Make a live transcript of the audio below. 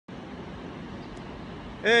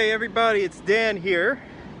Hey everybody, it's Dan here,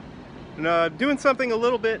 and doing something a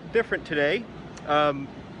little bit different today. Um,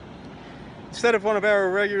 Instead of one of our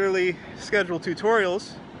regularly scheduled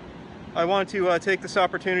tutorials, I want to take this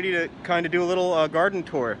opportunity to kind of do a little garden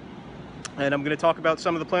tour. And I'm going to talk about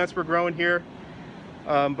some of the plants we're growing here,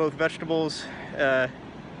 both vegetables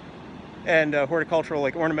and horticultural,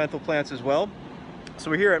 like ornamental plants as well.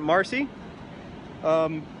 So we're here at Marcy,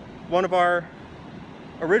 one of our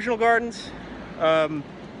original gardens.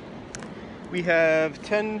 We have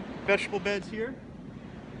 10 vegetable beds here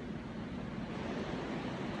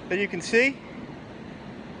that you can see.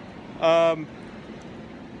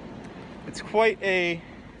 It's quite a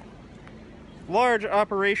large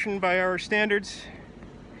operation by our standards.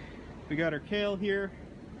 We got our kale here.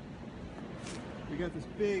 We got this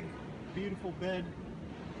big, beautiful bed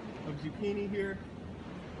of zucchini here.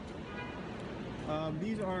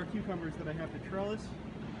 These are cucumbers that I have to trellis.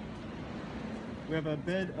 We have a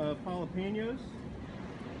bed of jalapenos.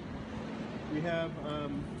 We have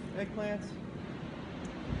eggplants.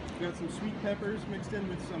 We got some sweet peppers mixed in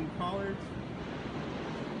with some collards.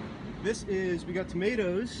 We got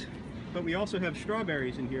tomatoes, but we also have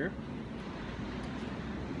strawberries in here.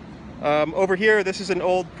 Over here, this is an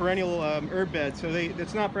old perennial herb bed. So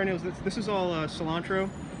it's not perennials, this is all cilantro.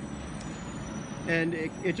 And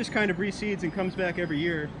it just kind of reseeds and comes back every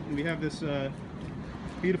year. And we have this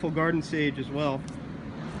beautiful garden sage as well.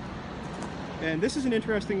 And this is an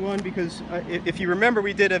interesting one because if you remember,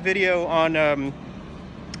 we did a video on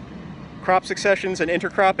crop successions and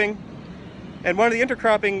intercropping. And one of the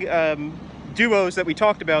intercropping duos that we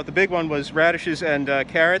talked about, the big one, was radishes and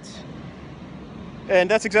carrots. And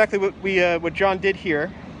that's exactly what John did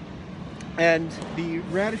here. And the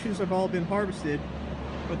radishes have all been harvested,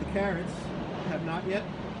 but the carrots have not yet,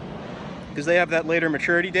 because they have that later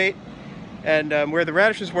maturity date. And where the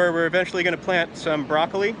radishes were, we're eventually going to plant some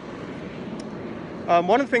broccoli.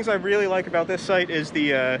 One of the things I really like about this site is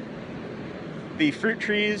the fruit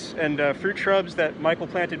trees and fruit shrubs that Michael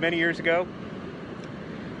planted many years ago.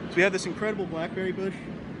 So we have this incredible blackberry bush,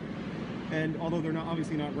 and although they're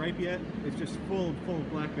obviously not ripe yet, it's just full of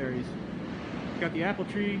blackberries. Got the apple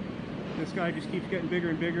tree. This guy just keeps getting bigger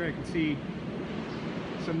and bigger. I can see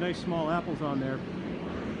some nice small apples on there.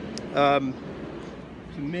 Some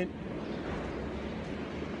mint.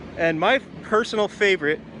 And my personal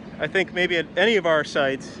favorite, I think maybe at any of our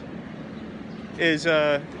sites, is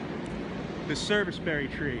the serviceberry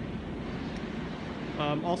tree,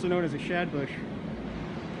 also known as a shadbush.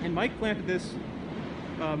 And Mike planted this.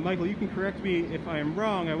 Michael, you can correct me if I am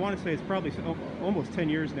wrong. I want to say it's probably almost 10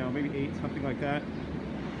 years now, maybe 8, something like that.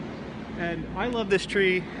 And I love this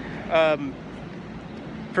tree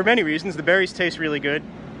for many reasons. The berries taste really good,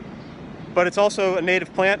 but it's also a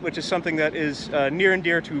native plant, which is something that is near and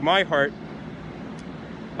dear to my heart.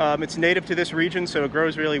 It's native to this region, so it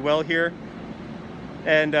grows really well here.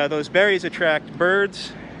 And those berries attract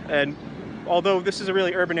birds. And although this is a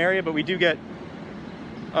really urban area, but we do get,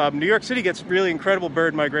 New York City gets really incredible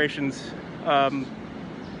bird migrations. And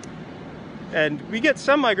we get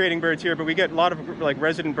some migrating birds here, but we get a lot of like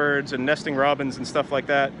resident birds and nesting robins and stuff like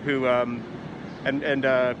that, who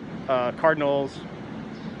cardinals,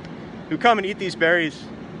 who come and eat these berries.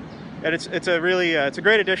 And it's a really it's a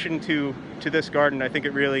great addition to this garden. I think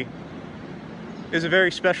it really is a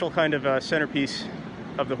very special kind of centerpiece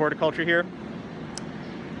of the horticulture here.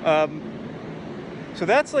 So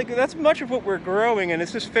that's much of what we're growing, and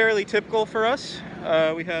it's just fairly typical for us.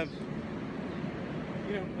 We have,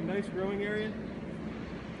 you know, a nice growing area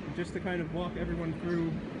just to kind of walk everyone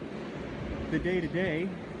through the day-to-day.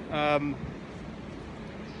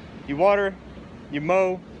 You water, you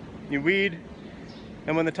mow, you weed,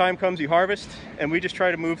 and when the time comes, you harvest. And we just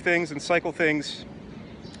try to move things and cycle things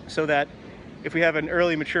so that if we have an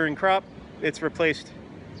early maturing crop, it's replaced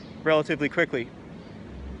relatively quickly.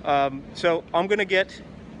 So I'm going to get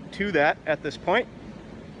to that at this point.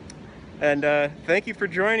 And thank you for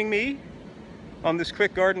joining me on this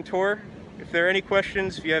quick garden tour. If there are any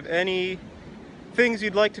questions, if you have any things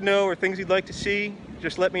you'd like to know or things you'd like to see,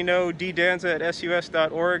 just let me know,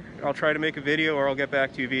 ddanza@sus.org. I'll try to make a video, or I'll get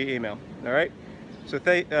back to you via email. All right? So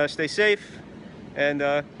stay safe, and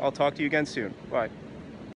I'll talk to you again soon. Bye.